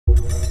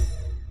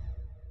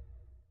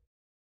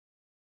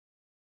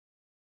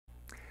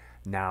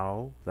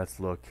Now let's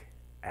look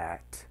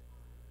at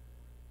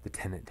the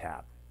Tenant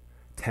tab.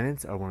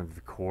 Tenants are one of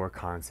the core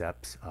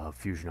concepts of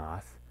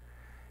FusionAuth.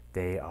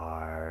 They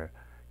are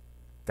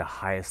the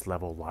highest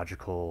level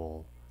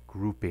logical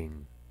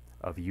grouping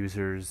of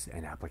users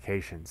and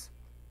applications.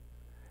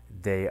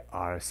 They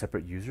are a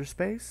separate user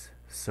space,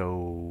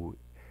 so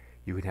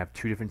you can have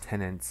two different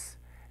tenants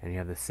and you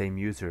have the same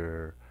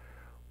user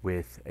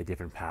with a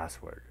different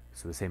password.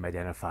 So the same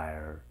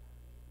identifier,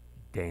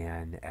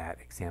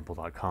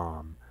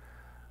 dan@example.com,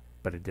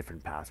 but a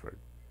different password.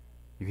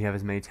 You can have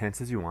as many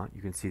tenants as you want.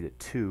 You can see that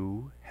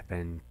 2 have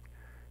been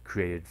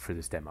created for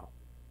this demo.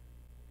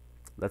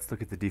 Let's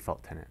look at the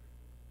default tenant.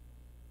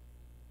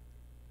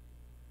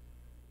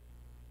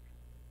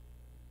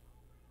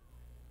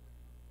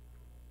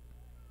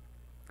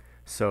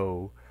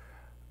 So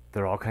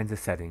there are all kinds of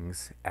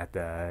settings at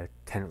the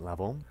tenant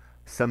level.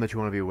 Some that you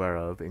want to be aware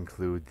of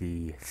include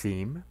the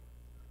theme.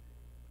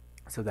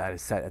 So that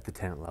is set at the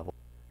tenant level.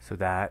 So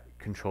that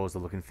controls the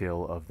look and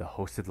feel of the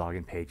hosted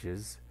login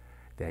pages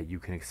that you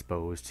can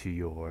expose to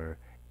your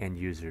end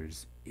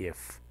users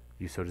if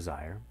you so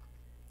desire.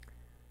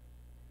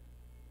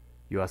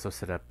 You also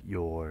set up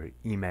your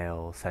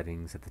email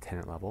settings at the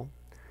tenant level.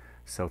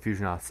 So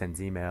FusionAuth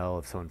sends email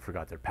if someone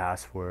forgot their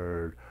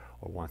password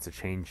or wants to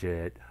change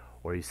it,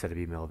 or you set up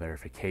email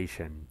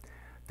verification.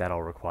 That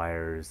all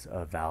requires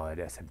a valid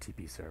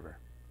SMTP server.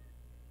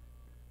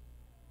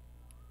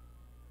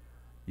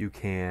 You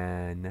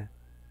can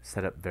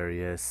set up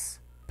various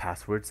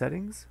password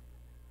settings.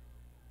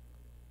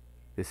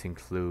 This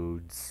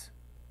includes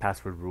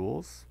password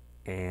rules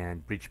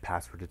and breach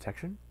password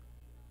detection.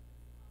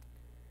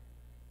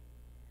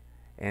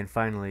 And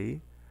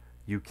finally,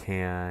 you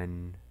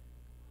can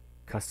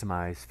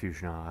customize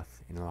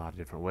FusionAuth in a lot of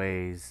different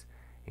ways,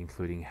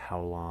 including how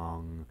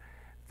long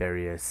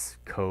various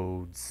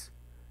codes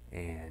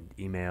and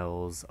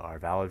emails are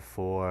valid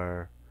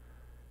for,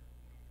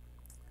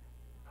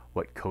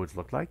 what codes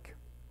look like,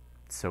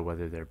 so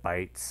whether they're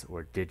bytes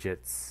or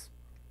digits,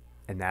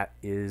 and that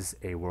is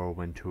a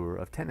whirlwind tour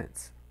of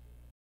tenants.